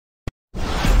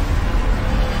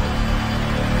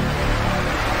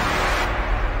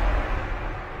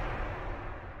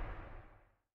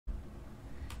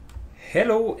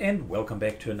Hello and welcome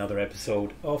back to another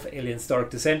episode of Aliens Dark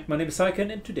Descent. My name is Syken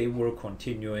and today we're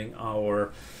continuing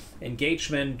our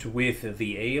engagement with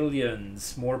the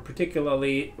aliens. More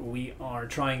particularly, we are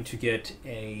trying to get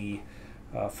a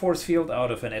force field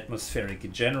out of an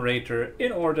atmospheric generator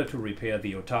in order to repair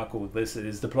the Otaku. This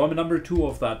is deployment number 2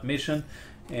 of that mission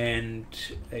and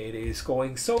it is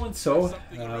going so and so.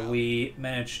 We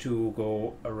managed to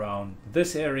go around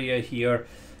this area here,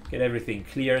 get everything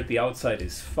cleared. The outside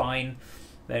is fine.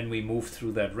 Then we move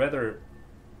through that rather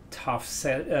tough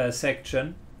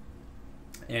section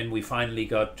and we finally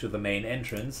got to the main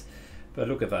entrance. But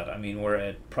look at that, I mean, we're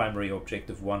at primary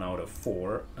objective 1 out of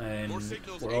 4 and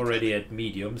we're already at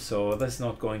medium, so that's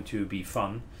not going to be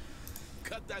fun.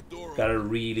 Gotta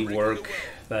really work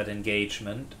that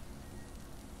engagement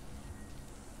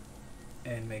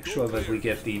and make sure that we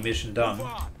get the mission done.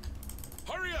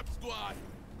 Hurry up, squad!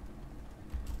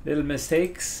 Little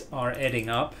mistakes are adding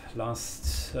up.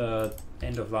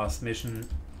 End of last mission,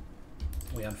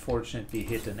 we unfortunately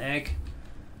hit an egg,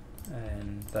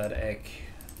 and that egg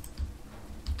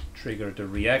triggered a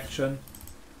reaction.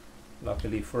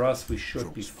 Luckily for us, we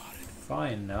should be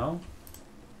fine now.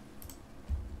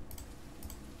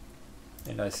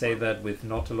 And I say that with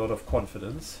not a lot of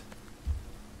confidence.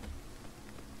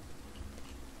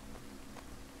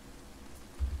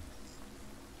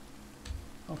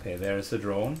 Okay, there's a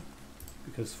drone,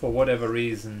 because for whatever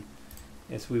reason,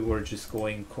 as we were just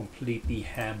going completely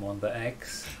ham on the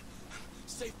X,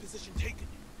 Safe position taken.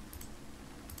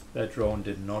 that drone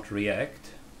did not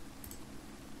react.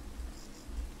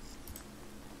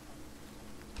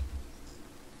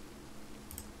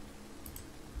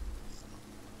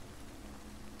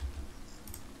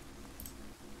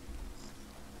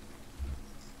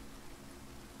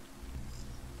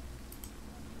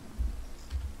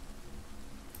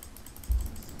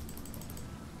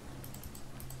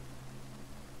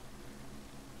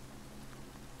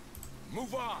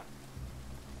 Move on.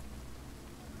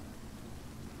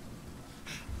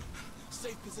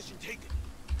 Safe position taken.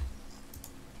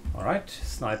 Alright,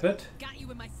 snipe it. Got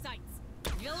you in my sights.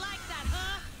 You like that,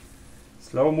 huh?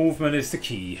 Slow movement is the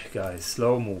key, guys.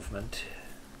 Slow movement.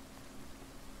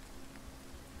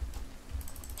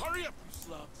 Hurry up, you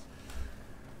slugs.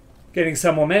 Getting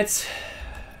some more meds.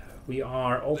 We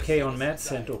are okay on meds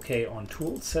and okay on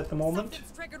tools at the moment.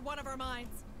 Something's triggered one of our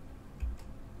minds.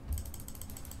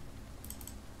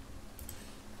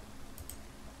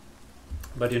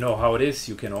 But you know how it is,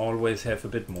 you can always have a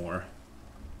bit more.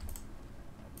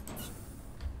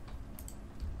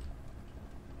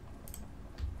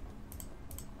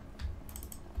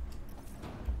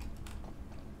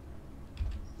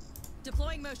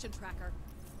 Deploying motion tracker.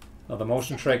 Now the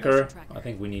motion tracker, I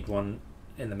think we need one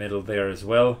in the middle there as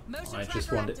well. Motion I just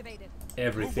tracker want activated.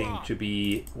 everything to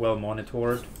be well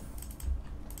monitored.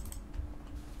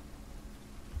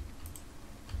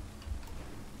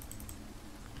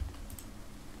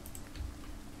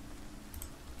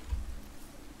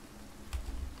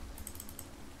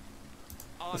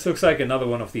 This looks like another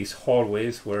one of these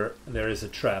hallways where there is a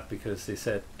trap, because they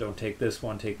said don't take this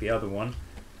one, take the other one.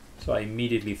 So I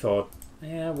immediately thought,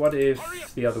 yeah, what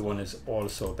if the other one is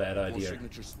also a bad idea?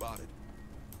 Signature spotted.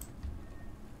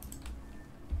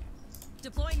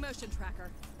 Deploying motion tracker.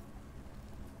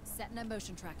 Setting a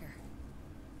motion tracker.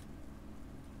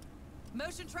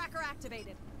 Motion tracker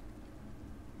activated.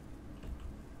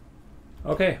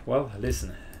 Okay, well,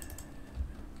 listen.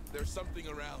 There's something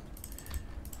around.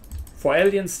 For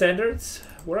alien standards,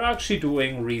 we're actually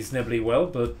doing reasonably well,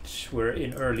 but we're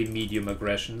in early medium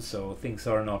aggression, so things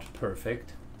are not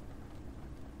perfect.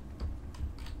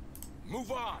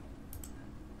 Move on.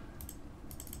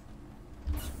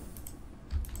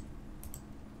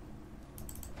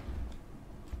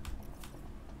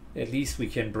 At least we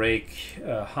can break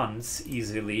hunts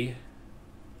easily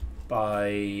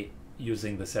by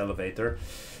using this elevator.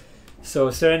 So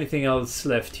is there anything else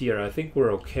left here? I think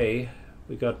we're okay.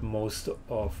 We got most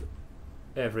of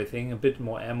everything. A bit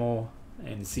more ammo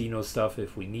and xeno stuff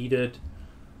if we need it.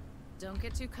 Don't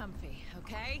get too comfy,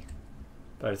 okay?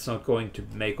 But it's not going to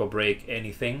make or break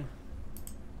anything.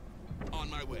 On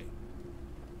my way.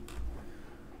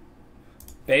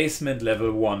 Basement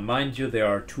level 1. Mind you, there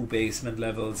are 2 basement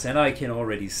levels, and I can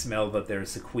already smell that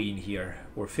there's a queen here.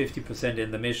 We're 50%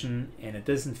 in the mission, and it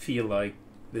doesn't feel like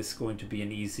this is going to be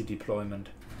an easy deployment.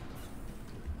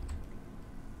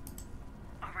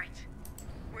 Alright,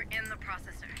 we're in the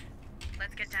processor.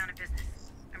 Let's get down to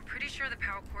business. I'm pretty sure the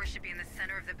power core should be in the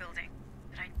center of the building,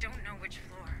 but I don't know which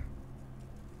floor.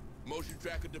 Motion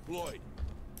tracker deployed.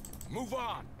 Move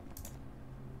on.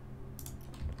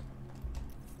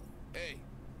 Hey,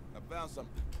 I found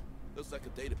something. Looks like a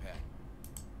data pad.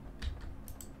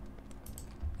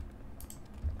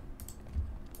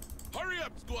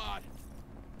 Squad!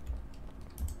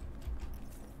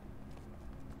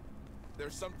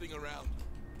 There's something around.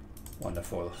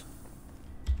 Wonderful.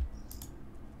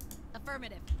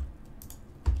 Affirmative.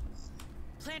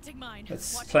 Planting mine.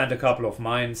 Let's Watch plant a it. couple of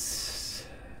mines.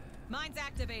 Mine's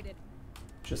activated.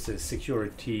 Just as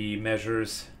security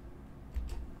measures.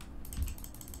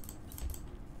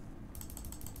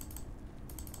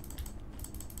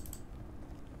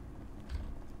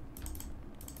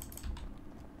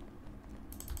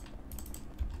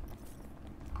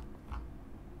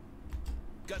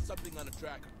 Got something on the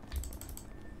tracker.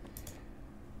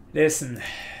 Listen,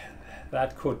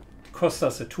 that could cost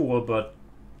us a tool, but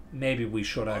maybe we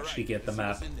should All actually right, get the let's see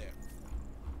map. what's in there.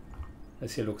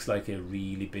 This here looks like a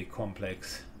really big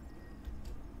complex.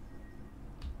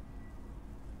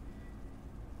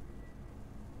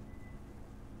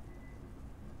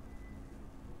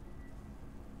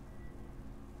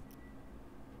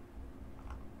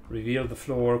 Reveal the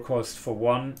floor, cost for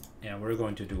 1. Yeah, we're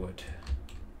going to do it.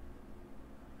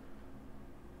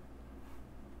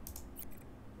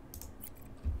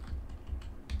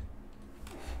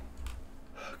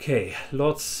 Okay,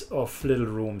 lots of little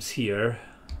rooms here.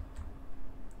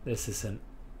 This is a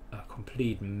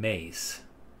complete maze.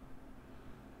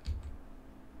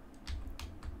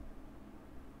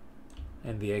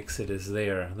 And the exit is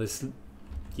there. This,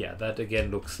 yeah, that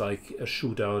again looks like a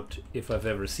shootout if I've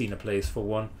ever seen a place for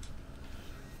one.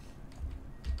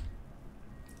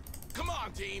 Come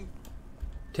on, team.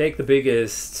 Take the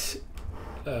biggest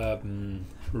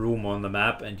room on the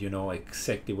map and you know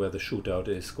exactly where the shootout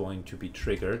is going to be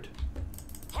triggered.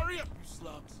 Hurry up, you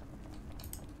slubs.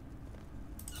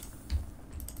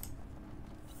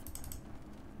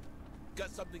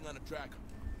 Got something on the tracker.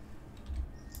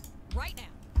 Right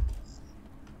now.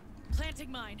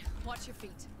 Planting mine. Watch your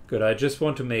feet. Good, I just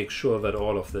want to make sure that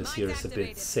all of this Mine's here is a bit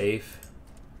activated. safe.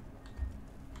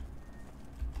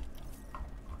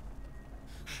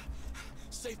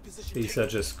 Safe position. These taken. are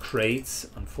just crates,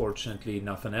 unfortunately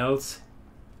nothing else.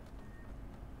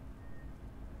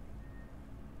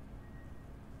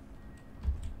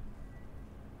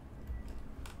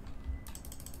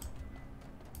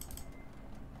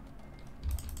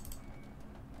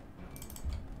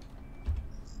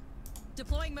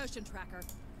 Deploying motion tracker.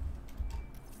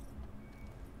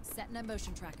 Setting a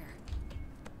motion tracker.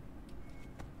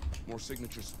 More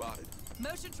signatures spotted.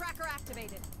 Motion tracker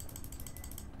activated.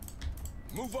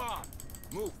 Move on.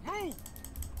 Move. Move.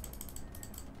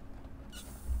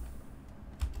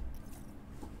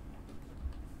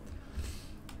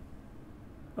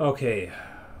 Okay,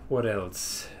 what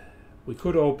else? We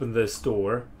could open this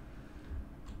door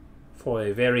for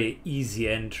a very easy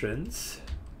entrance.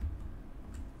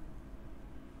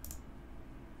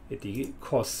 It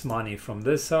costs money from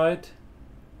this side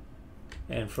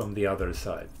and from the other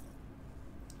side.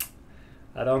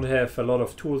 I don't have a lot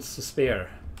of tools to spare,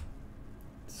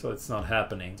 so it's not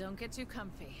happening. Don't get too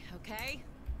comfy, okay?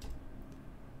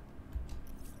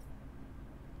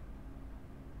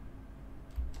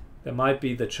 There might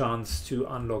be the chance to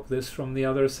unlock this from the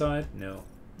other side. No,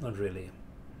 not really.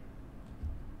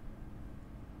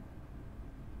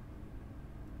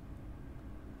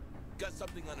 Got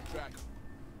something on the tracker.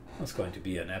 It's going to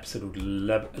be an absolute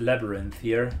labyrinth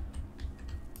here.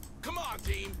 Come on,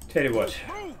 team. Tell you what,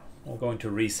 Move. we're going to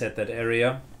reset that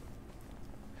area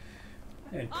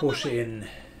and push in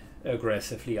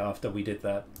aggressively after we did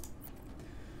that.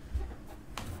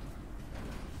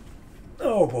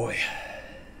 Oh boy.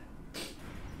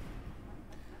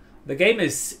 The game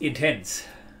is intense.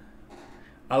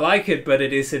 I like it, but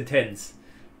it is intense.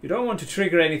 You don't want to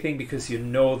trigger anything because you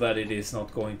know that it is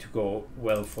not going to go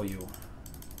well for you.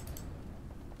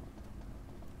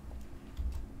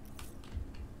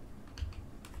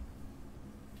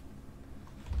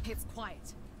 It's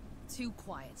quiet. Too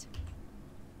quiet.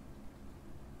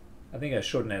 I think I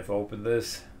shouldn't have opened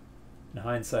this. In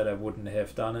hindsight, I wouldn't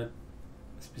have done it.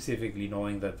 Specifically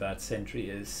knowing that that sentry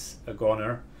is a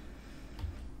goner.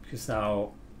 Because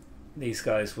now these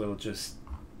guys will just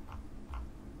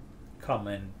come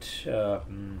and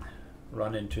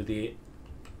run into the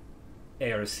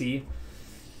ARC.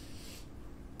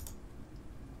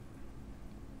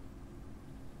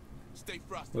 Stay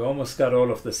frosty. We almost got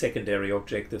all of the secondary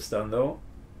objectives done though.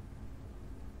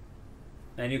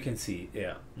 And you can see,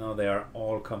 yeah, now they are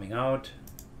all coming out.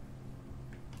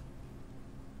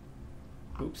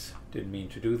 Oops, didn't mean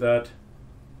to do that.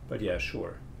 But yeah,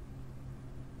 sure.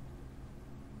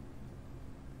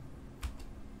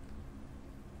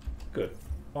 Good.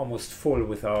 Almost full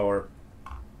with our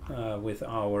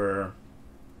command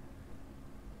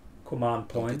Don't get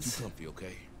points. too comfy,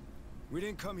 okay? We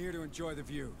didn't come here to enjoy the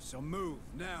view, so move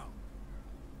now.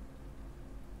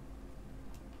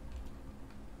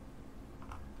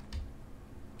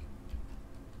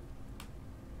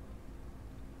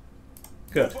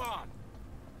 Good. Move on.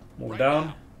 Move Right down.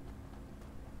 now.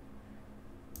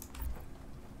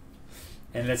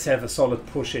 And let's have a solid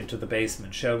push into the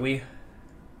basement, shall we?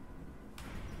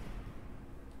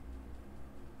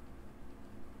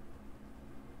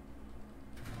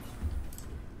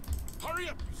 Hurry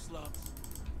up, you slubs.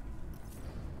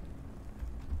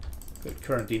 Good.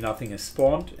 Currently nothing is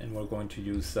spawned, and we're going to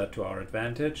use that to our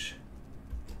advantage.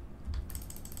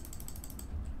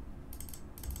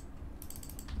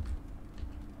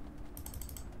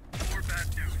 More bad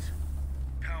news.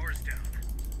 Power's down.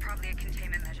 Probably a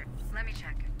containment measure. Let me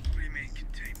check. What do you mean,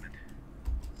 containment?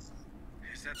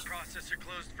 Is that processor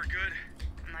closed for good?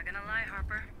 I'm not gonna lie,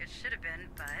 Harper. It should have been,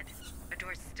 but a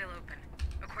door's still open.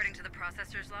 According to the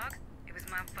processor's log, it was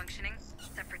malfunctioning,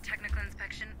 set for technical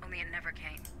inspection, only it never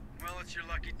came. Well, it's your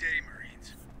lucky day,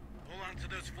 Marines. Hold on to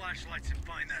those flashlights and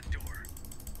find that door.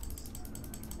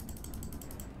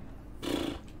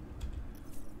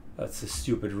 That's a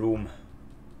stupid room.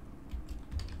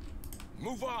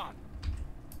 Move on.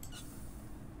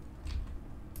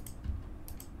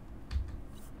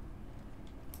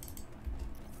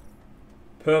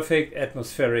 Perfect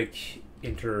atmospheric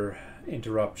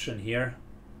interruption here.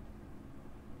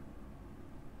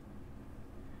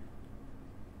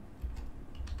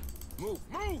 Move,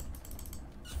 move.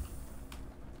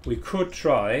 We could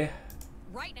try.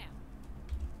 Right now.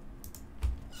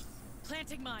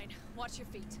 Planting mine. Watch your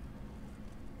feet.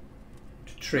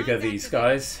 To trigger Mines these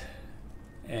activated. guys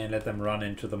and let them run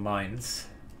into the mines.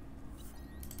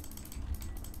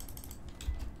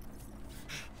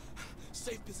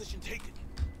 Safe position taken.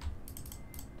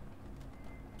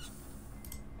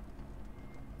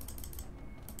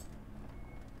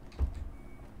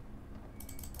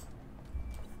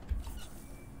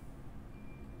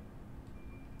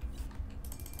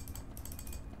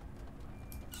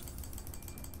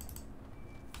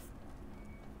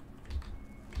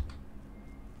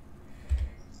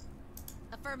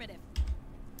 Affirmative.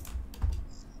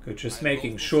 Good, just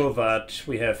making sure that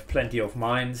we have plenty of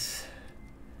mines.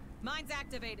 Mine's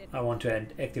activated. I want to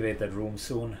activate that room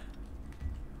soon.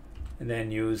 And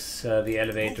then use the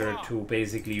elevator to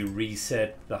basically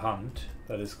reset the hunt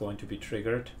that is going to be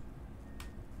triggered.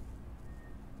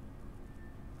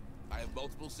 I have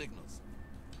multiple signals.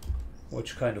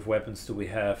 Which kind of weapons do we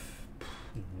have?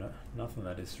 Nothing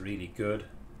that is really good.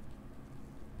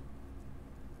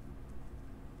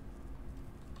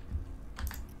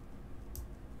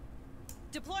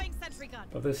 Deploying sentry gun.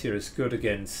 But this here is good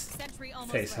against Sentry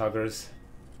almost ready. facehuggers.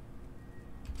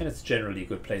 And it's generally a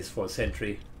good place for a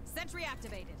sentry. Sentry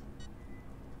activated.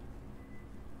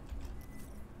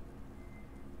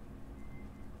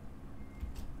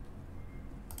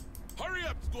 Hurry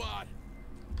up, squad.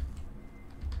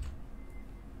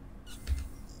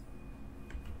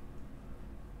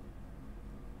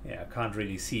 Yeah, I can't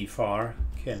really see far,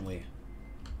 can we?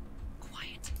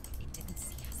 Quiet. It didn't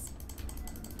see us.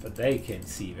 But they can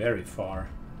see very far,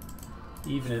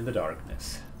 even in the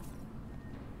darkness.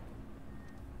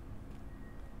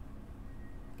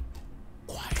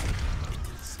 Quiet. It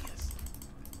didn't see us.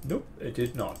 Nope, it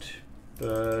did not.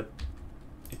 But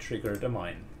it triggered a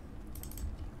mine.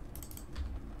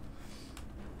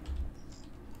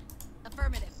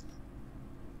 Affirmative.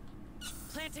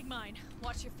 Planting mine.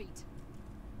 Watch your feet.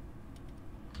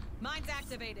 Mine's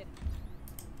activated.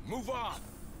 Move on.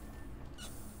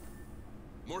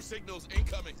 More signals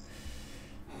incoming.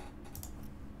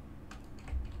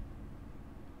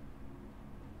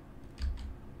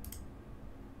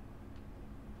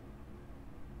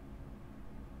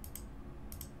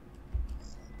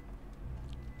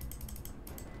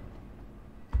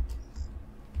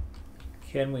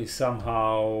 Can we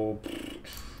somehow...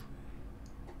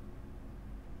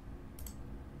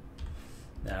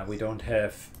 Nah, we don't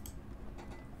have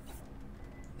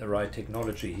the right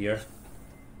technology here.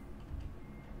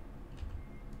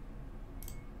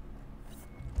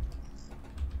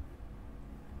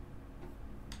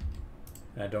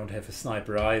 I don't have a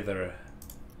sniper either.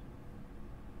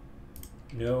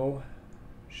 No.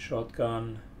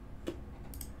 Shotgun.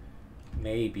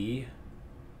 Maybe.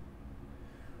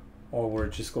 Or we're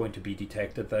just going to be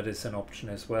detected. That is an option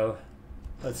as well.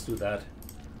 Let's do that.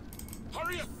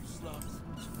 Hurry up, you slums.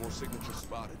 More signatures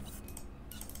spotted.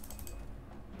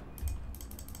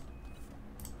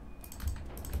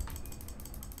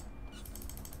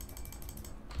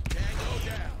 Tango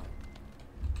down.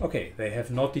 Okay, they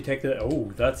have not detected...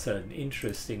 Oh, that's an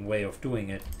interesting way of doing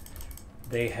it.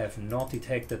 They have not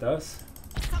detected us.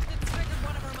 Something triggered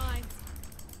one of our mines.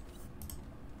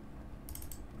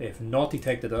 They have not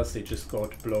detected us, they just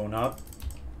got blown up.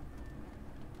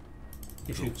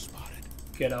 If you Drone spotted.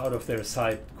 get out of their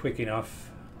sight quick enough,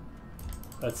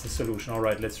 That's the solution.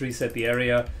 Alright, let's reset the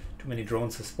area. Too many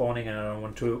drones are spawning and I don't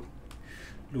want to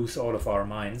lose all of our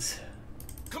mines.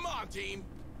 Come on, team.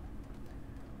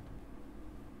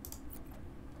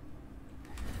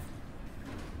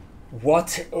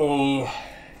 What a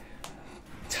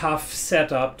tough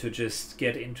setup to just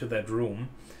get into that room.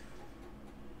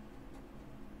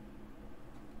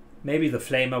 Maybe the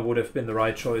flamer would have been the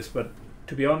right choice, but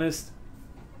to be honest,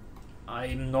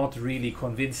 I'm not really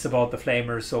convinced about the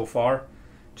flamer so far.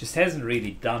 Just hasn't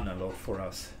really done a lot for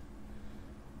us.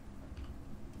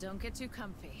 Don't get too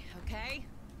comfy, okay?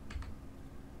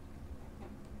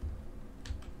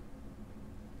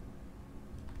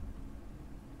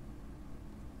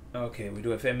 Okay, we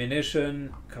do have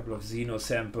ammunition, a couple of xeno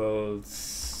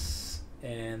samples,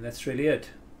 and that's really it.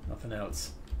 Nothing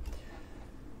else.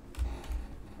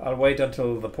 I'll wait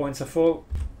until the points are full.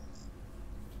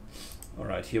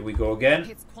 Alright, here we go again.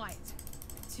 It's quiet.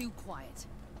 Too quiet.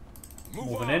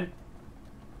 Moving in.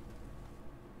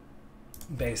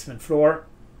 Basement floor.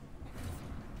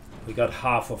 We got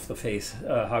half of the face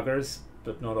huggers,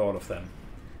 but not all of them.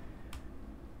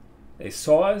 They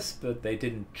saw us, but they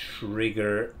didn't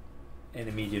trigger an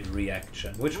immediate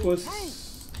reaction, which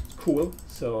was cool.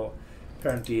 So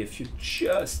apparently if you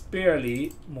just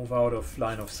barely move out of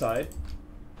line of sight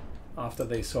after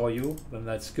they saw you, then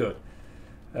that's good.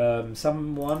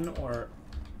 Someone or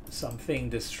something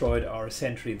destroyed our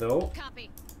sentry though. Copy.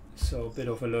 So a bit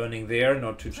of a learning there,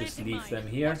 not to just Planting leave mine. them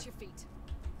here. Watch your feet.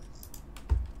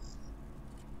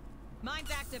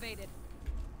 Mine's activated.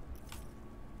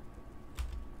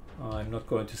 I'm not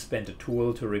going to spend a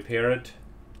tool to repair it.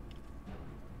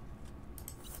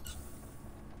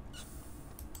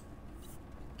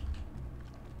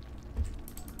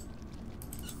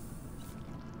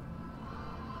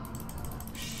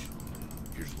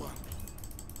 Here's one.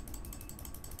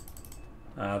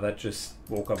 That just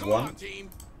woke up Come one. on, team.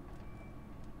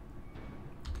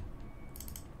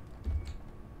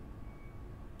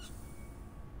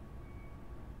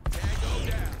 Tango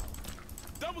down.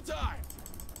 Double time.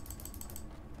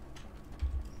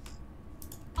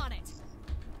 On it.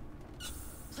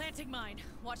 Planting mine.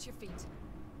 Watch your feet.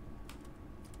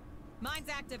 Mine's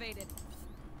activated.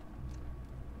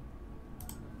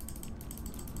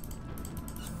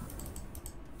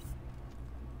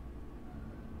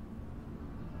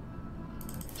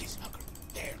 Facehugger.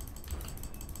 There.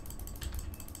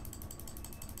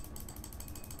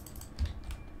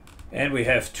 And we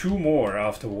have two more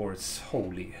afterwards.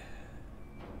 Holy.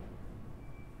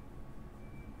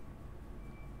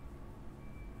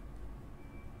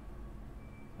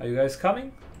 Are you guys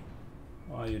coming?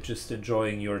 Or are you just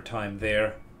enjoying your time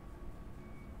there?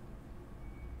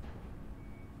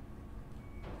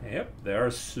 Yep, they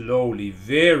are slowly,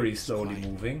 very slowly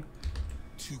moving.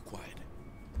 Too quiet.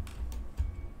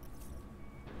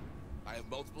 I have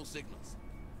multiple signals.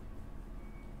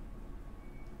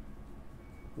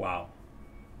 Wow.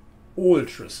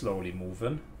 Ultra slowly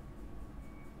moving.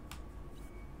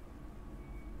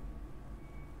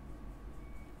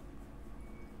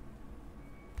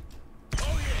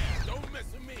 Oh yeah, don't mess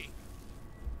with me.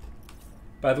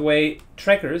 By the way,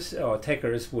 trackers or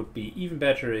attackers would be even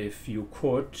better if you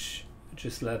could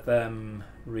just let them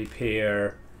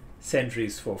repair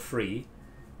sentries for free.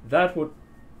 That would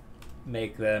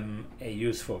make them a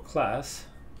useful class.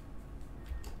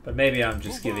 But maybe I'm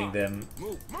just Move giving on. them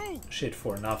Move. shit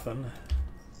for nothing.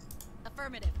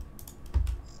 Affirmative.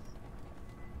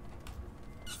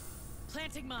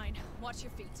 Planting mine. Watch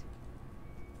your feet.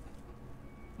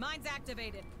 Mine's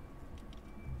activated.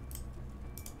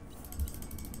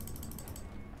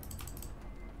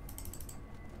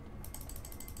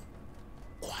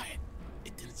 Quiet.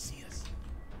 It didn't see us.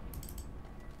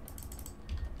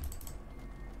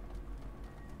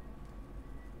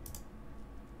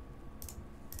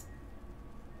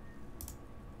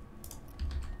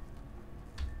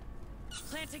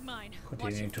 Planting mine. Watch your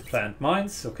Continuing to feet. plant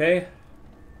mines, okay.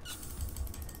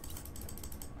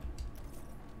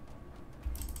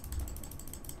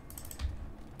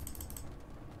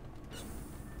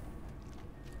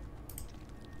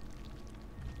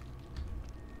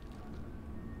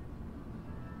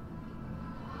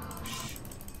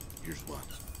 Here's one.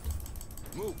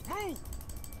 Move.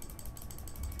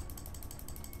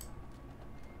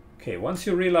 Okay, once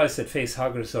you realize that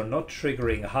facehuggers are not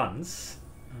triggering hunts,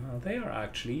 they are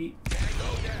actually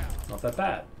Tango down. not that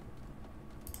bad.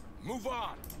 Move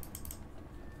on.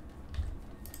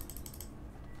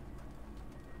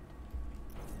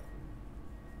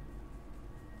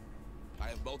 I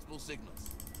have multiple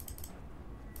signals.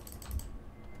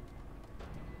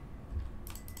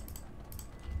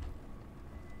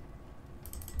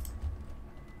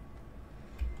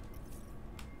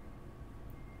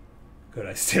 But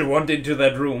I still want into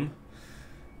that room.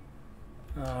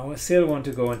 I still want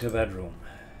to go into that room.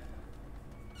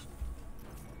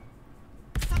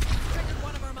 Something's triggered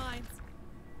one of our minds.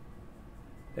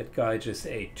 That guy just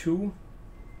ate 2.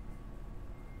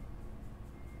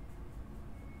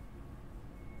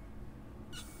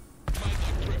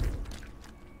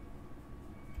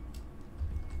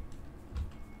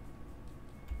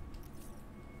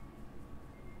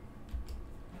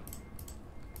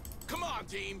 Come on,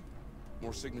 team.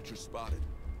 More signatures spotted.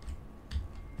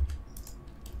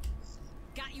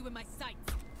 Got you in my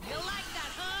sights. You like that,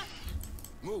 huh?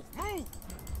 Move, move!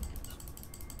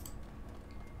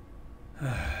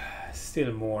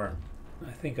 Still more.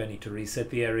 I think I need to reset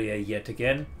the area yet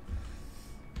again.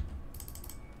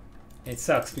 It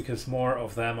sucks because more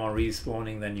of them are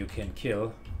respawning than you can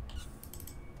kill.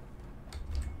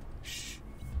 Shh.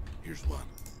 Here's one.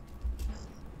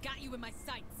 Got you in my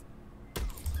sights.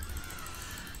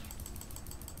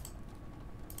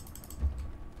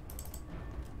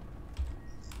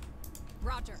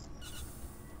 Roger.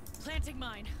 Planting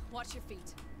mine. Watch your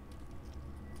feet.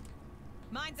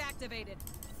 Mine's activated.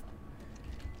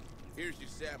 Here's your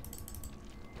sample.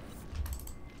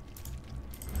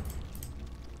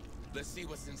 Let's see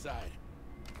what's inside.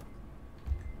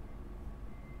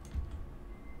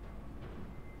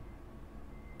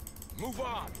 Move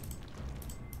on!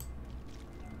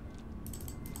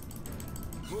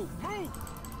 Move, move!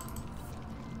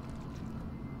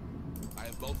 I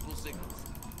have multiple signals.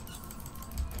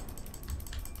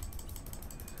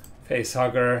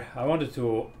 Facehugger. I wanted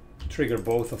to trigger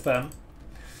both of them.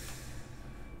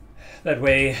 That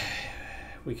way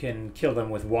we can kill them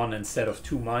with 1 instead of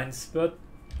 2 mines, but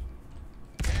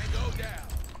Tango down.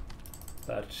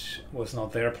 that was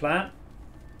not their plan.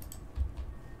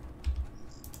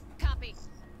 Copy.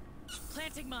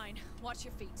 Planting mine. Watch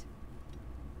your feet.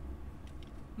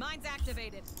 Mine's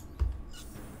activated.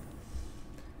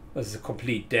 This is a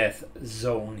complete death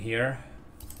zone here.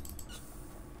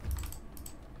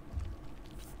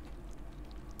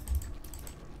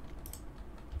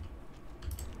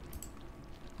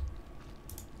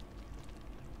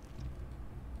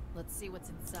 Let's see what's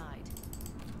inside.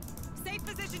 Safe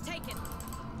position taken.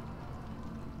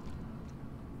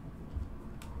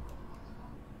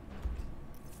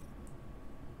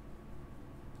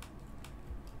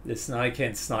 Listen, I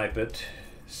can snipe it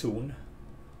soon.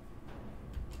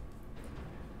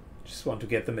 Just want to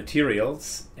get the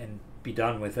materials and be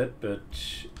done with it, but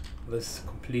this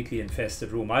completely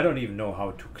infested room, I don't even know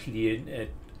how to clean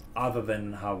it other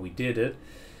than how we did it.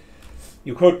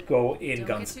 You could go in Don't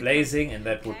guns get too blazing, close, and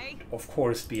that would okay? of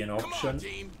course be an Come on, option.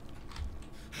 team.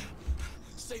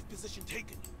 Safe position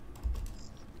taken.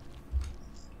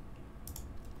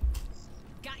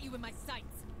 Got you in my sights.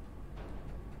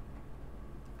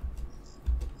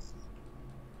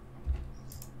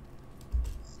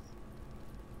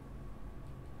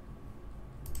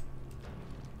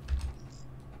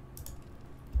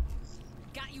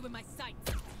 Got you in my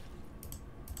sights.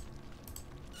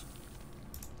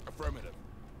 Affirmative.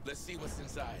 Let's see what's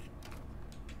inside.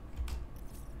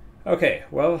 Okay,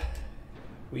 well,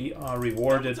 we are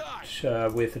rewarded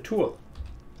with a tool.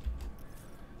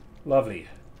 Lovely.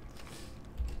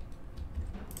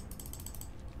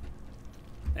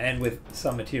 And with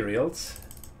some materials.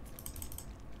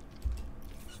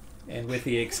 And with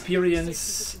the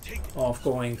experience of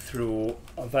going through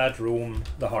that room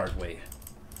the hard way.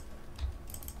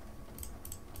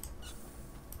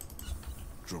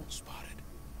 Drone spotted.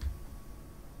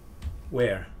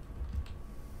 Where?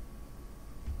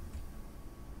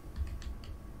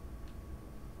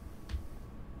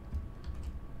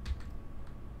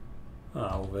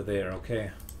 Ah, over there,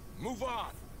 okay. Move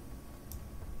on.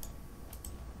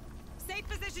 Safe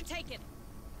position taken.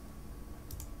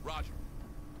 Roger.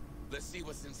 Let's see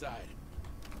what's inside.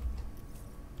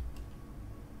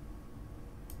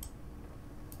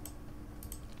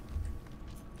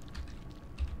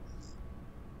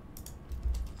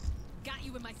 Got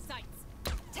you in my sights.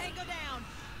 Tango down.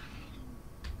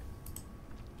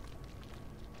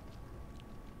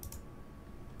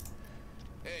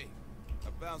 Hey,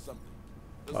 I found something.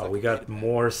 Looks Wow, like we a got kid bag.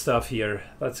 more stuff here.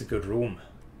 That's a good room.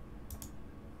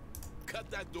 Cut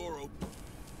that door open.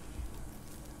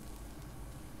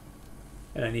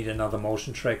 And I need another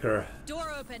motion tracker.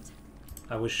 Door opened.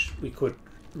 I wish we could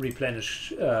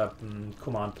replenish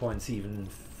command points even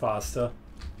faster.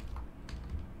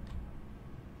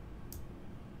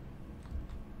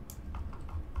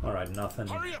 Alright, nothing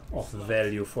Hurry up, of slugs.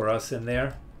 value for us in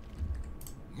there.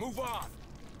 Move on.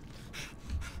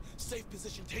 Safe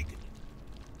position taken.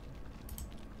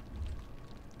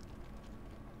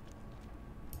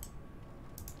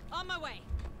 On my way.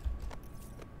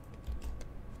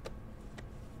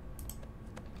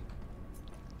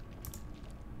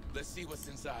 Let's see what's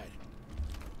inside.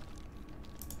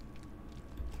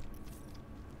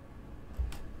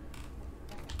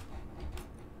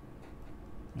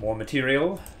 More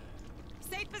material.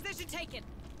 Safe position taken.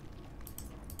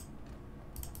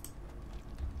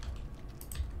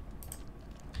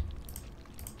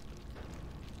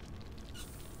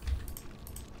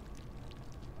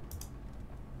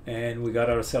 And we got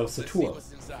ourselves a tool.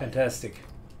 Fantastic.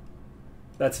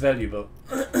 That's valuable.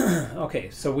 Okay,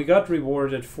 so we got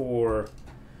rewarded for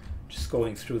just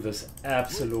going through this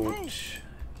absolute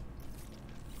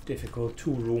difficult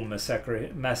two-room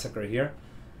massacre here.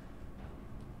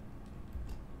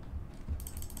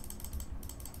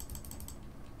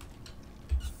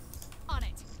 On it.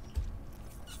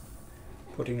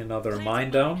 Putting another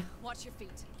mine down. Watch your feet.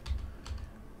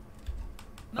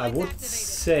 I Mine's would activated.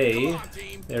 say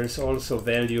there's also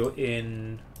value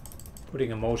in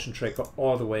putting a motion tracker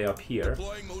all the way up here,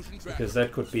 Deploying motion tracker. because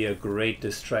that could be a great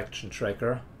distraction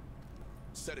tracker.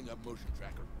 Setting up motion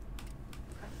tracker.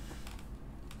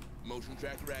 Motion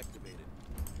tracker activated.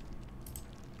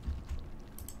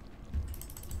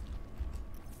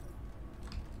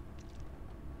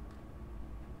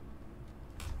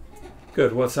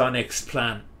 Good, what's our next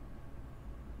plan?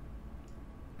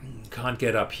 Can't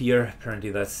get up here,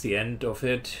 apparently that's the end of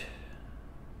it.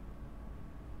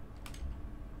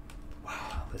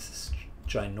 Wow, this is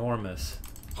ginormous.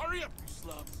 Hurry up, you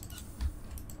slubs.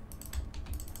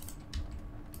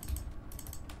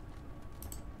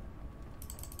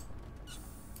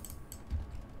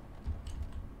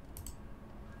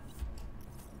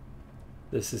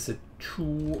 This is a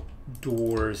 2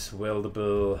 doors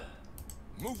weldable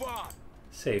Move on.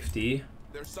 safety.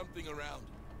 There's something around.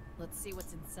 Let's see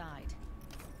what's inside.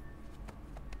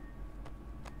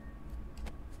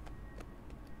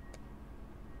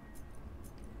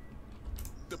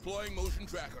 Deploying motion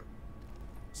tracker.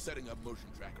 Setting up motion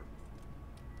tracker.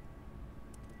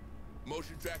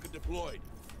 Motion tracker deployed.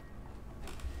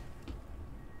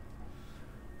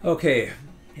 Okay,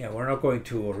 yeah, we're not going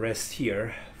to rest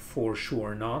here, for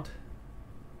sure not.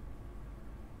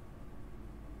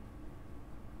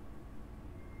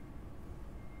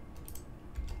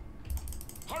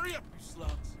 Hurry up, you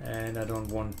slubs. And I don't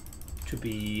want to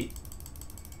be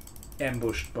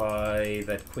ambushed by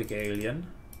that quick alien.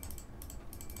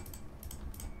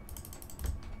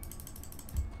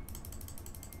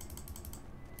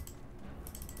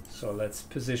 So let's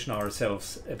position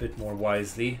ourselves a bit more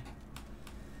wisely.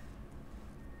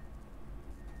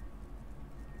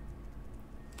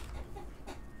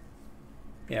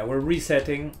 Yeah, we're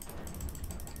resetting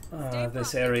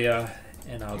this area,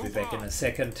 and I'll be back in a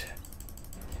second.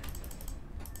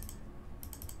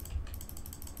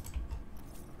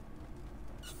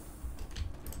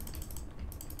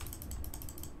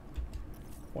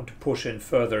 Want to push in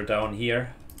further down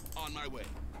here. On my way.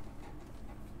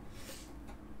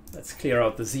 Let's clear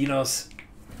out the Xenos.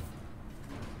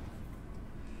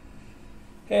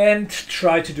 And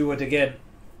try to do it again.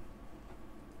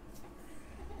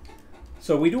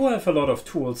 So we do have a lot of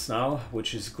tools now,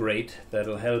 which is great.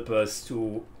 That'll help us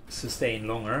to sustain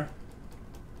longer.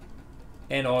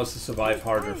 And also survive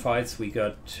harder fights. We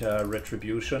got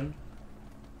retribution,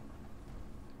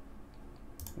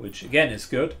 which again is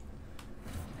good.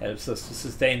 Helps us to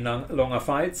sustain longer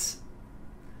fights.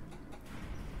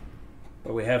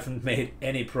 But we haven't made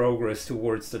any progress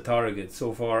towards the target.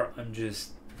 So far I'm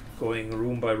just going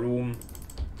room by room,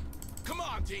 Come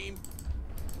on, team.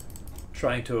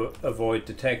 trying to avoid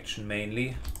detection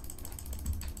mainly.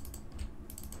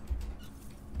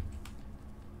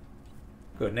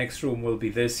 Good, next room will be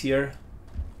this here.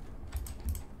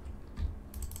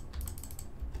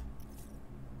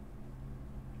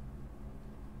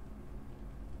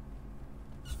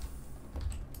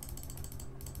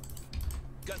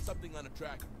 Got something on a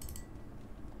tracker.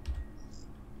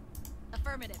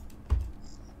 Affirmative.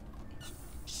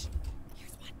 Shh.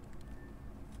 Here's one.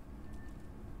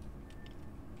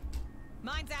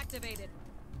 Mine's activated.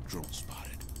 Drone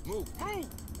spotted. Move. Move.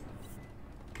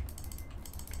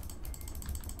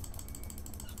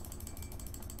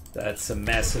 That's a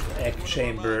massive egg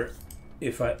chamber,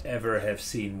 if I ever have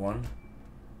seen one.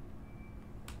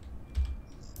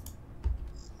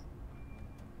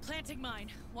 Planting mine.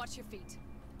 Watch your feet.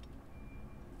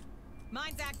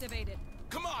 Mine's activated.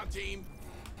 Come on, team.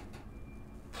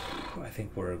 I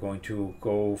think we're going to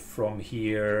go from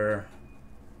here.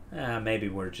 Maybe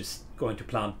we're just going to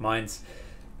plant mines.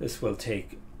 This will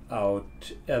take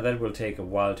out... that will take a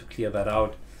while to clear that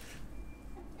out.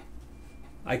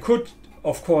 I could,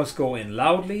 of course, go in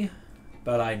loudly,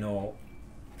 but I know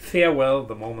fair well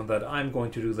the moment that I'm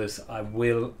going to do this, I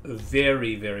will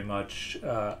very, very much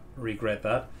regret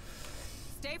that.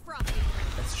 Stay frosty.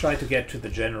 Let's try to get to the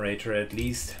generator at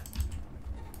least.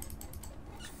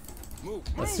 Move.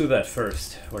 Let's do that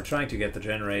first. We're trying to get the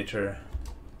generator.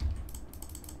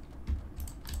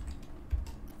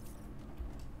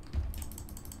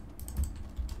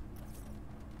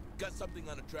 Got something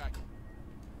on a tracker.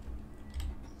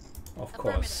 Of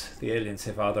course, the aliens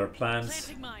have other plans.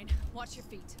 Planting mine. Watch your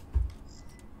feet.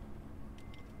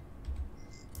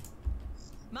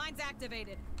 Mine's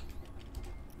activated.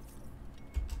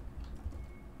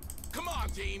 Come on,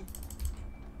 team.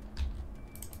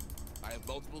 I have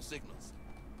multiple signals.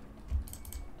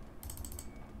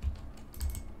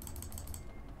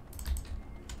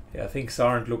 Yeah, things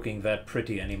aren't looking that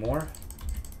pretty anymore.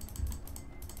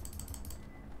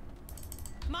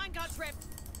 Mine got tripped.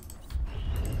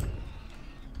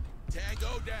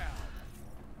 Tango down.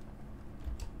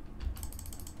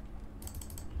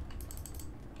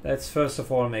 Let's first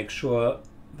of all make sure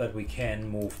that we can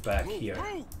move back Move, here.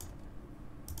 move.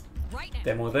 Right now.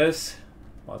 Demo this,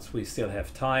 whilst we still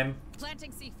have time.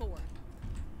 Planting C4.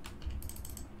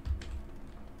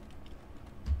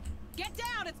 Get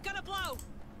down! It's gonna blow!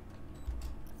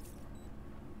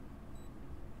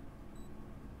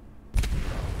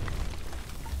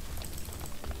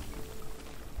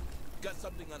 Got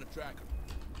something on a tracker.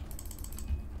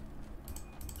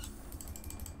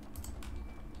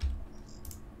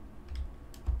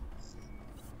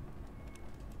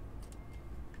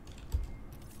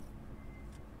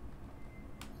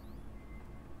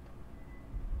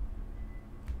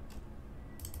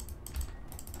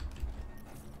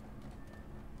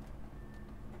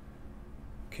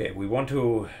 Okay, we want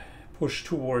to push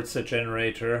towards the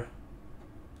generator.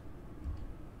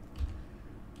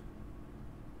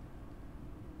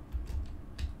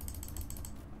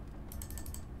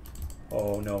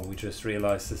 Oh no, we just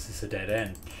realized this is a dead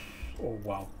end. Oh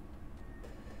wow.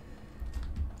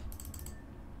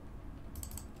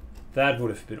 That would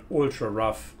have been ultra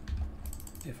rough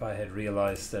if I had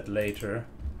realized that later.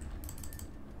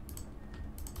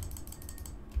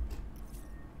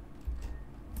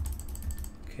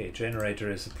 Okay,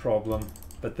 generator is a problem,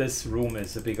 but this room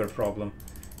is a bigger problem.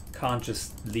 Can't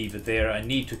just leave it there. I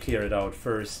need to clear it out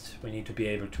first. We need to be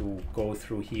able to go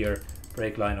through here,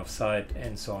 break line of sight,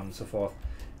 and so on and so forth.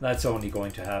 That's only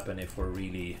going to happen if we're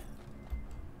really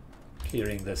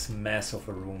clearing this mess of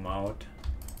a room out.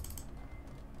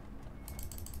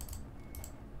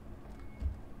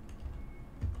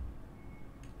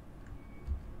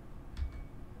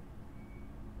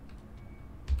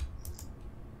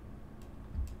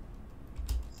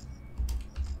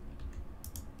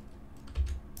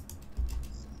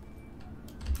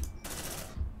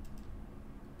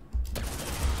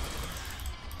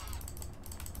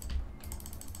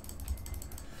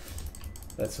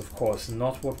 That's of course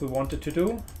not what we wanted to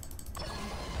do.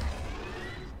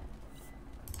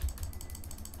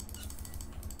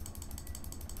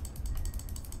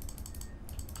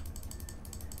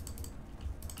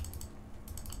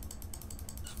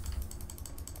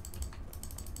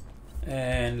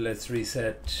 And let's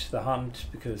reset the hunt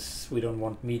because we don't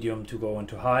want medium to go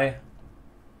into high.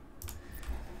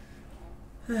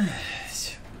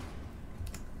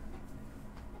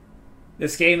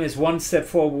 This game is one step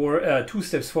forward, two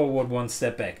steps forward, one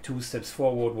step back. Two steps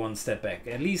forward, one step back.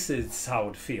 At least it's how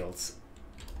it feels.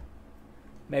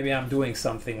 Maybe I'm doing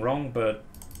something wrong, but...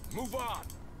 Move on.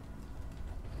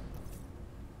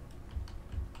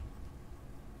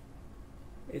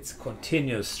 It's a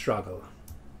continuous struggle.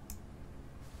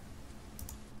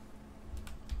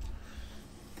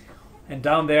 And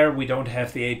down there we don't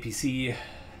have the APC,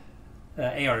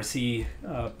 ARC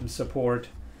support.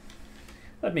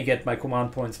 Let me get my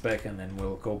command points back and then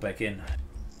we'll go back in.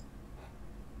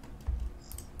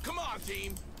 Come on,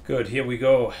 team. Good, here we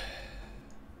go.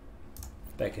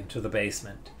 Back into the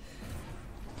basement.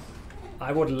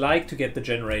 I would like to get the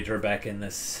generator back in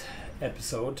this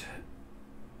episode.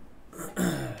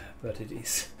 But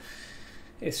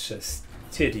it's just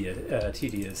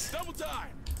tedious. Double time.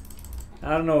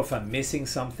 I don't know if I'm missing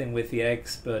something with the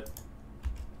X, but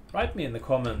write me in the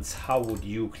comments how would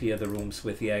you clear the rooms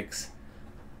with the X.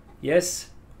 Yes,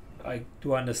 I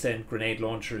do understand grenade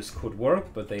launchers could work,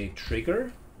 but they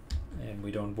trigger, and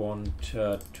we don't want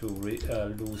to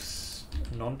lose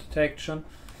non-detection.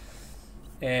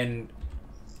 And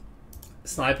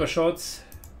sniper shots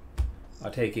are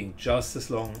taking just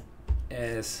as long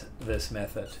as this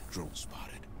method. Drone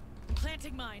spotted.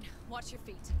 Planting mine. Watch your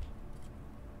feet.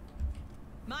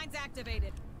 Mine's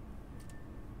activated.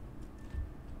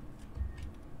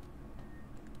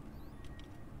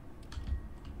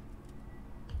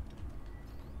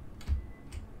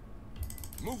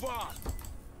 Move on.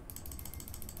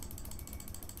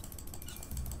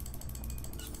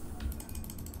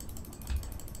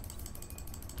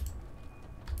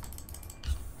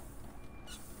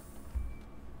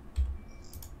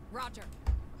 Roger.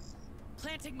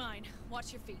 Planting mine.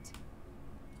 Watch your feet.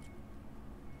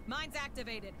 Mine's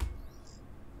activated.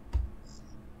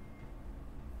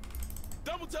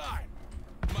 Double time.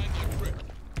 Mine got tripped.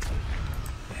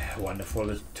 Yeah, wonderful.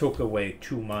 It took away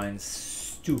 2 mines.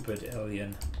 Stupid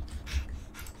alien.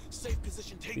 Safe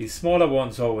position taken. These smaller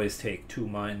ones always take 2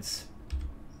 mines.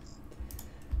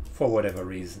 For whatever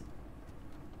reason.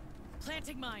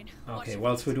 Planting mine. Watch Okay, your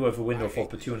whilst we feet. do have a window of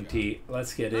opportunity,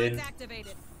 let's get Mine's in.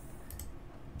 activated.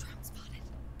 Drone spotted.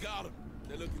 Got him.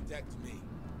 They're looking back to me.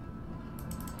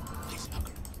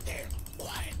 Facehugger. There.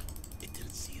 Quiet. It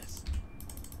didn't see us.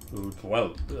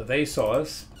 Well, they saw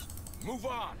us, Move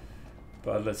on.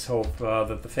 but let's hope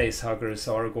that the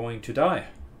facehuggers are going to die.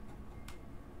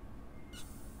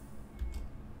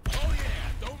 Oh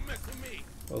yeah. Don't mess with me.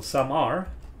 Well, some are.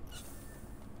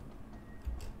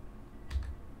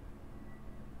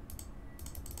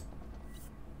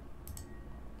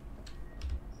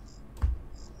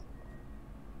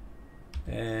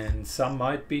 And some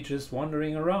might be just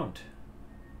wandering around.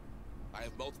 I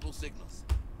have multiple signals.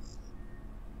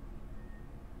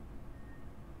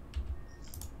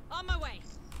 On my way.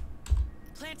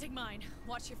 Planting mine.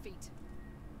 Watch your feet.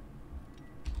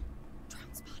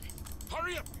 Drone spotted.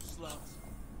 Hurry up, you slums.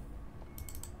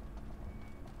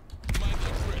 Mine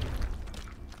got tripped.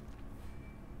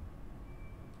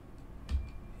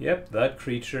 Yep, that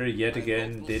creature yet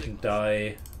again didn't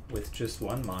die with just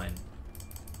 1 mine.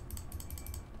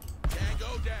 Can't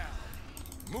go down.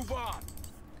 Move on.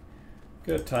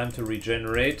 Good, time to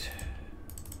regenerate.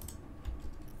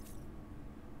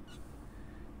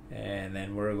 And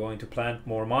then we're going to plant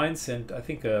more mines, and I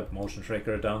think a motion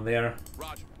tracker down there.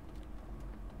 Roger.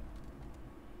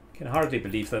 Can hardly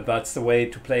believe that that's the way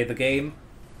to play the game.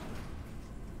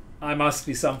 I must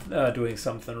be doing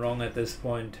something wrong at this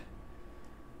point.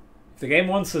 If the game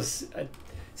wants us...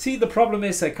 see, the problem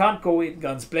is I can't go in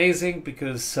guns blazing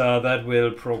because that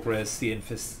will progress the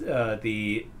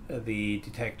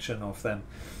detection of them.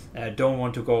 I don't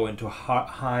want to go into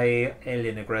high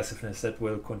alien aggressiveness that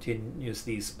will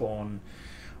continuously spawn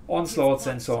onslaughts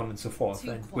and so on and so forth,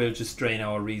 and will just drain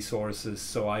our resources,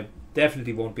 so I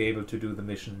definitely won't be able to do the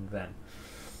mission then.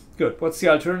 Good. What's the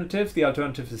alternative? The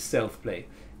alternative is stealth play.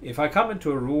 If I come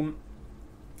into a room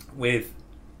with,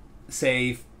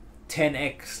 say,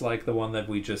 10x like the one that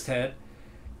we just had,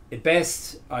 at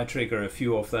best I trigger a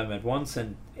few of them at once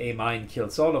and a mine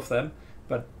kills all of them,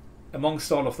 but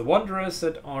amongst all of the wanderers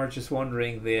that are just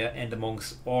wandering there, and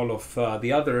amongst all of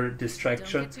the other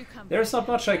distraction, there's not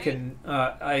much I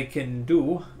can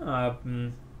do.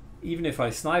 Even if I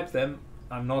snipe them,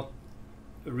 I'm not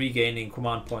regaining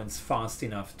command points fast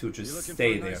enough to just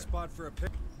stay there.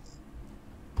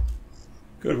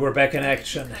 Good, we're back in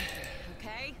action.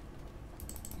 Okay.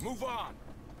 Move on.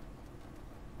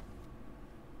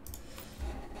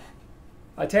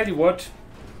 I tell you what,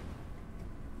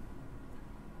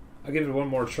 I'll give it one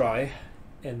more try,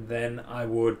 and then I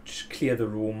would clear the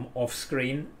room off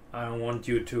screen. I don't want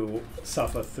you to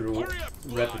suffer through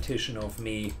repetition of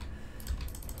me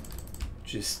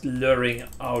just luring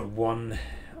out one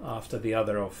after the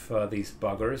other of these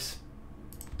buggers.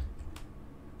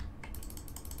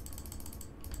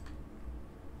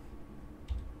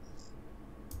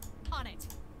 On it.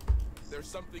 There's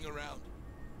something around.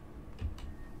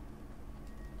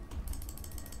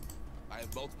 I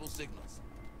have multiple signals.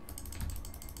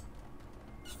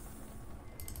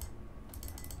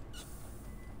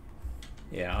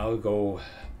 Yeah, I'll go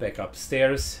back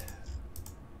upstairs.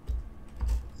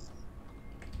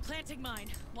 Planting mine.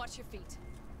 Watch your feet.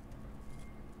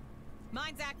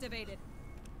 Mine's activated.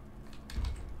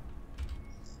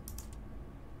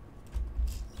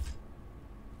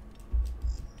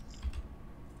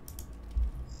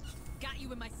 Got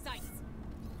you in my sights.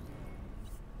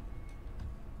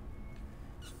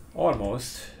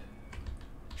 Almost.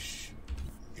 Shh.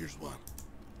 Here's one.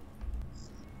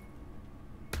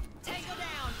 Tango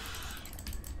down.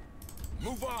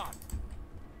 Move on.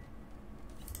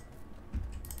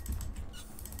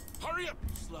 Hurry up,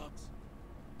 you slugs.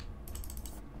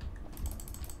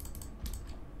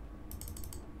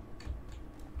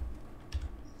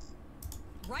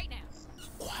 Right now.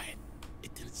 Quiet.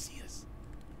 It didn't see us.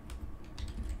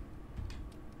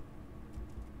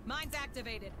 Mine's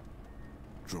activated.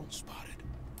 Drone spotted.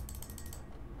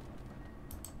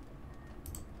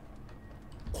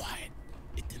 Quiet.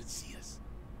 It didn't see us.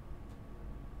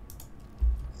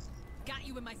 Got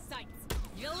you in my sights.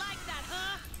 You like that,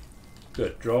 huh?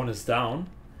 Good, drone is down.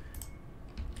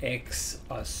 X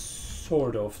are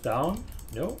sort of down.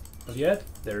 No, not yet.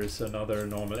 There is another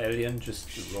normal alien just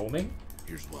roaming.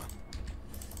 Here's one.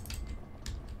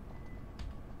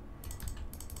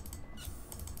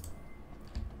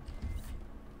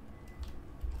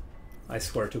 I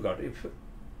swear to God, if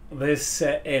this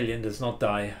alien does not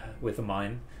die with a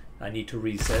mine, I need to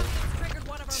reset. Triggered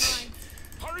one of our mines.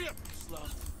 Hurry up, you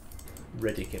slums.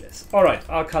 Ridiculous. Alright,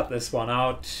 I'll cut this one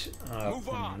out. Move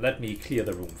on. Let me clear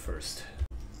the room first.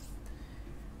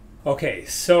 Okay,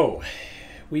 so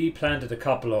we planted a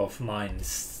couple of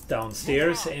mines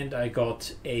downstairs and I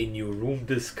got a new room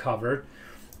discovered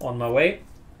on my way.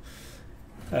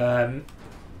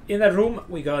 In that room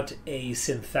we got a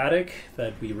synthetic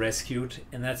that we rescued,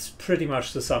 and that's pretty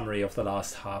much the summary of the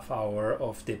last half hour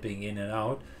of dipping in and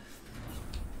out.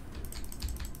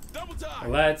 Double time.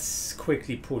 Let's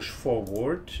quickly push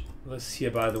forward. This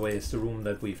here, by the way, is the room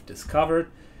that we've discovered.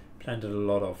 Planted a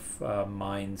lot of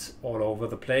mines all over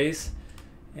the place,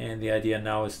 and the idea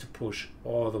now is to push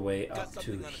all the way up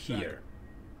to here.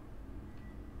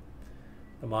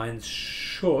 The mines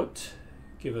should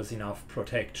give us enough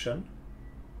protection.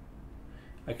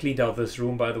 I cleaned out this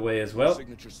room, by the way, as well.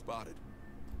 Signature spotted.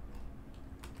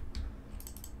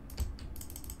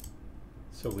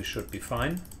 So we should be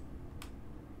fine.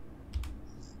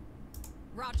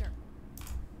 Roger.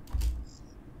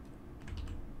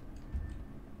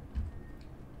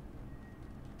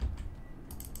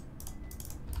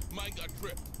 Mine got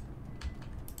tripped.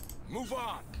 Move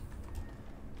on.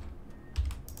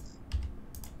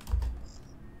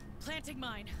 Planting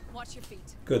mine. Watch your feet.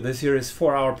 Good, this here is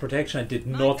 4-hour protection. I did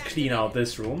Mine's not clean out activated.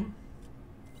 this room.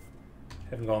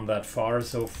 Haven't gone that far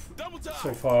so Double time.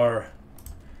 so far.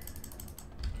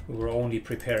 We were only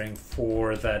preparing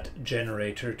for that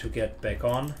generator to get back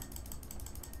on.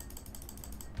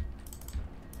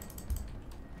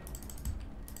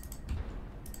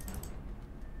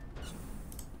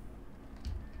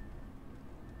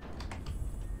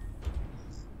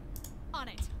 On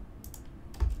it.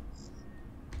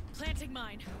 Planting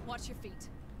mine. Watch your feet.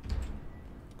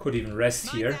 Could even rest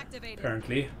Mine's here, activated.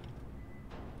 apparently.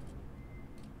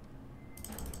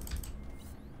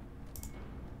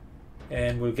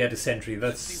 And we'll get a sentry.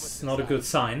 That's not a good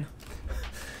sign.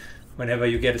 Whenever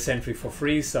you get a sentry for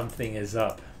free, something is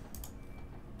up.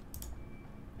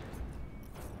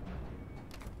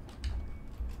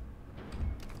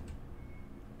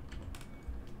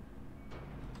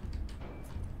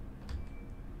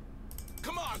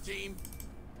 Come on, team.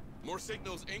 More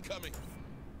signals incoming.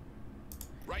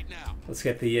 Right now. Let's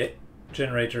get the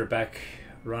generator back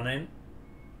running.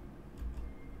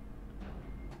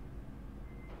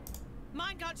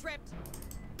 Mine got tripped.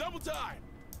 Double time.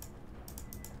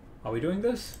 Are we doing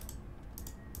this?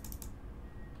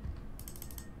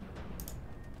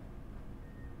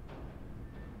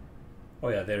 Oh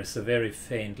yeah, there's a very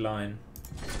faint line.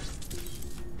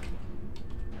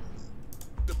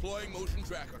 Deploying motion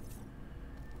tracker.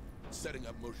 Setting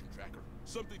up motion tracker.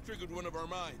 Something triggered one of our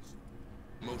mines.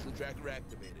 Motion tracker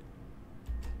activated.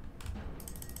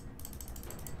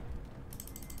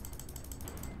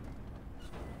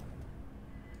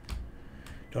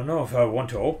 Don't know if I want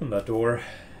to open that door.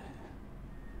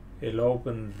 It'll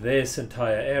open this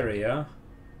entire area.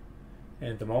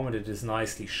 And at the moment it is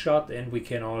nicely shut, and we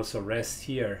can also rest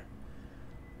here.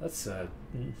 That's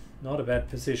not a bad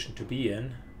position to be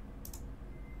in.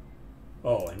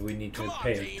 Oh, and we need to Come on,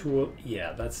 pay a team. tool.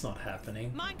 Yeah, that's not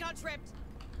happening. Mine got tripped.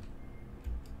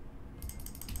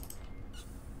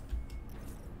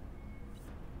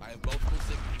 I have multiple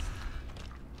signals.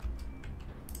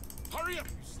 Hurry up,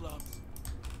 you slums.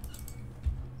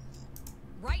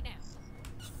 Right now.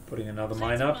 Putting another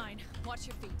Planting mine up. mine. Watch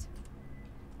your feet.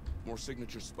 More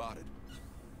signatures spotted.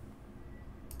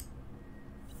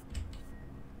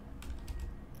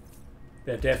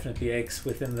 There are definitely eggs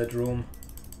within that room.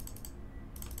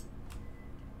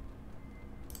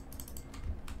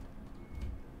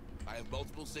 I have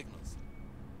multiple signals.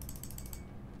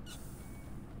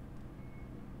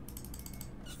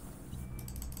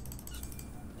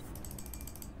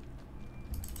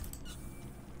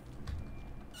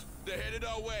 They're headed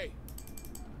our way.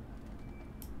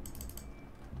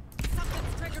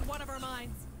 Something's triggered one of our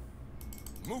mines.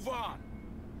 Move on.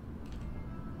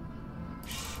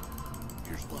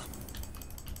 Here's one.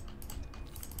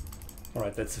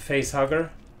 Alright, that's a facehugger.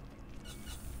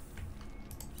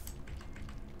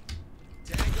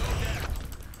 Tango down.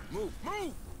 Move,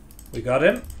 move. We got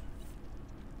him.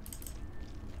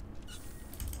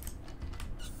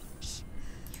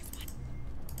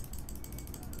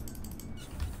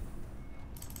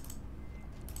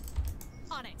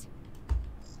 On it.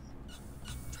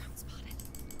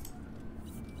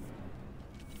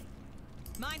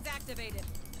 Mine's activated.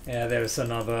 Yeah, there's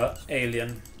another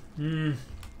alien.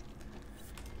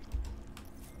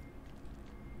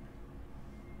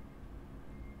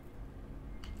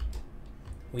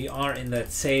 We are in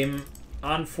that same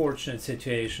unfortunate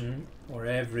situation where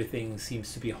everything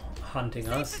seems to be hunting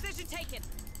us. Position taken.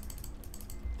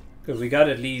 Good, we got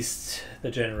at least the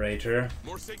generator.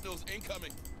 More signals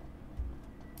incoming.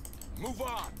 Move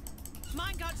on.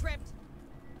 Mine got tripped.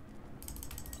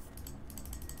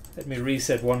 Let me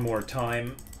reset one more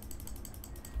time.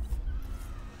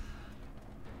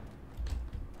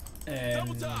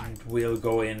 And we'll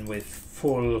go in with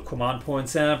full command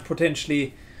points. And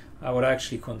potentially, I would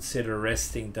actually consider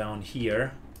resting down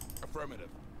here. Affirmative.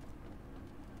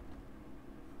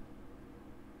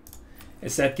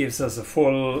 As that gives us a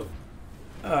full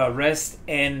rest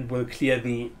and will clear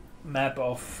the map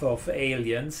of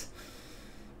aliens.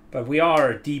 But we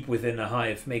are deep within a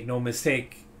hive, make no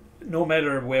mistake. No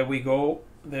matter where we go,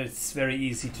 it's very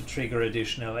easy to trigger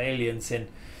additional aliens, and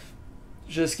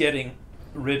just getting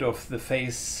rid of the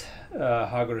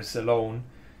facehuggers alone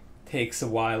takes a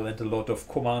while and a lot of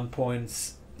command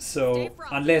points. So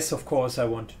unless of course I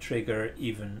want to trigger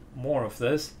even more of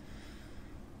this,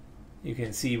 you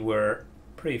can see we're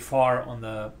pretty far on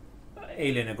the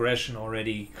alien aggression,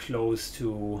 already close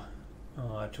to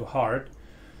hard.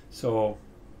 So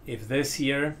if this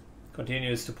here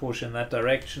continues to push in that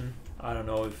direction, I don't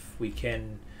know if we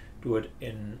can do it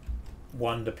in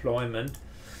one deployment.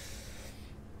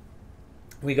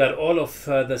 We got all of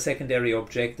the secondary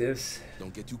objectives.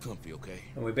 Don't get too comfy, okay?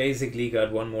 And we basically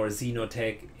got one more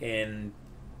xenotech and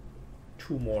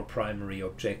 2 more primary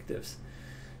objectives.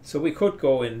 So we could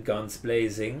go in guns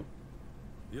blazing.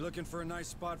 You looking for a nice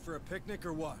spot for a picnic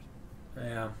or what?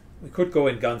 Yeah, we could go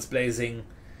in guns blazing.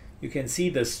 You can see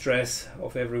the stress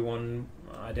of everyone.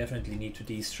 I definitely need to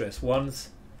de-stress once.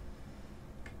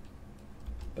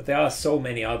 But there are so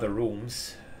many other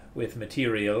rooms with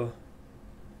material.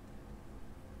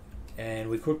 And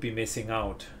we could be missing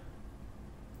out.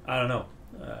 I don't know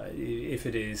if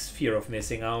it is fear of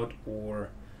missing out, or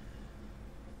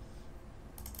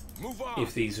Move on.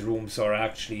 if these rooms are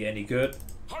actually any good.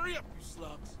 Hurry up, you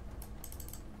slugs.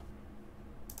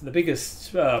 The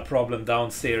biggest problem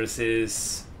downstairs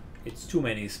is it's too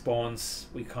many spawns.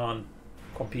 We can't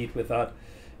compete with that.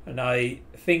 And I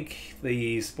think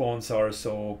the spawns are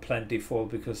so plentiful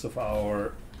because of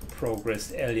our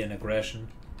progressed alien aggression.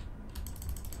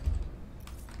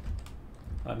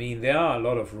 I mean, there are a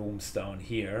lot of rooms down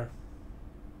here.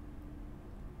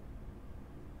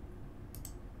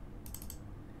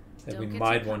 That we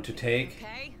might want to take.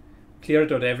 Okay.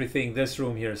 Cleared out everything. This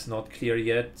room here is not clear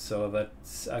yet, so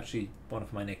that's actually one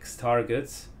of my next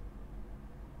targets.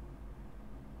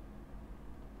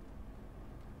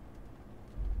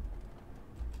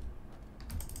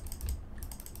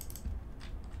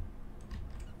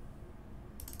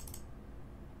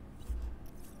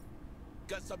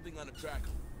 Got something on a tracker.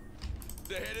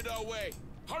 They're headed our way.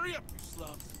 Hurry up, you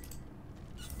slugs.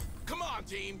 Come on,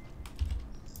 team.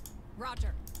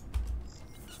 Roger.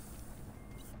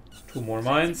 2 more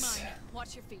mines. Mine.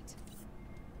 Watch your feet.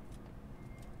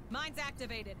 Mine's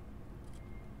activated.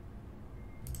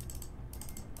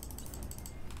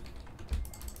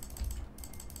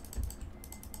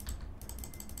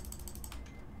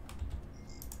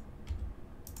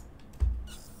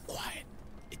 Quiet.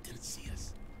 It didn't see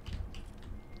us.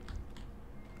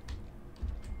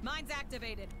 Mine's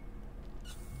activated.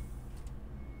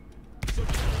 Something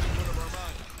one of our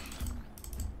minds.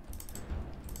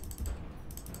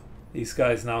 These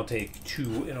guys now take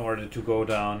 2 in order to go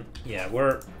down. Yeah,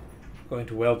 we're going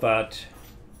to weld that.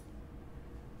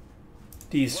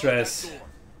 De-stress. Lock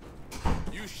that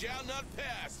door. You shall not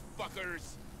pass,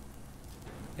 fuckers.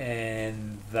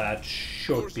 And that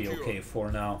should be okay for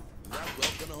now. That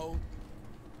well gonna hold?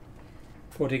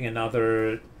 Putting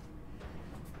another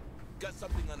Got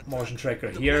something on a motion tracker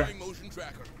Deploying here. Motion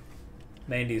tracker.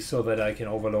 Mainly so that I can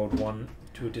overload one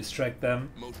to distract them.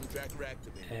 Motion tracker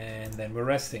activated. And then we're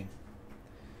resting.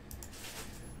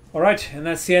 Alright, and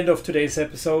that's the end of today's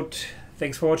episode.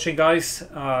 Thanks for watching, guys.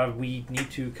 We need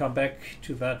to come back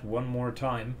to that one more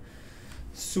time.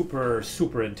 Super,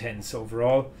 super intense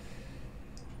overall.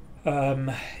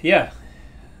 Yeah,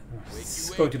 it's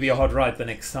going to be a hot ride the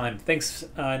next time. Thanks,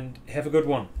 and have a good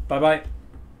one. Bye-bye.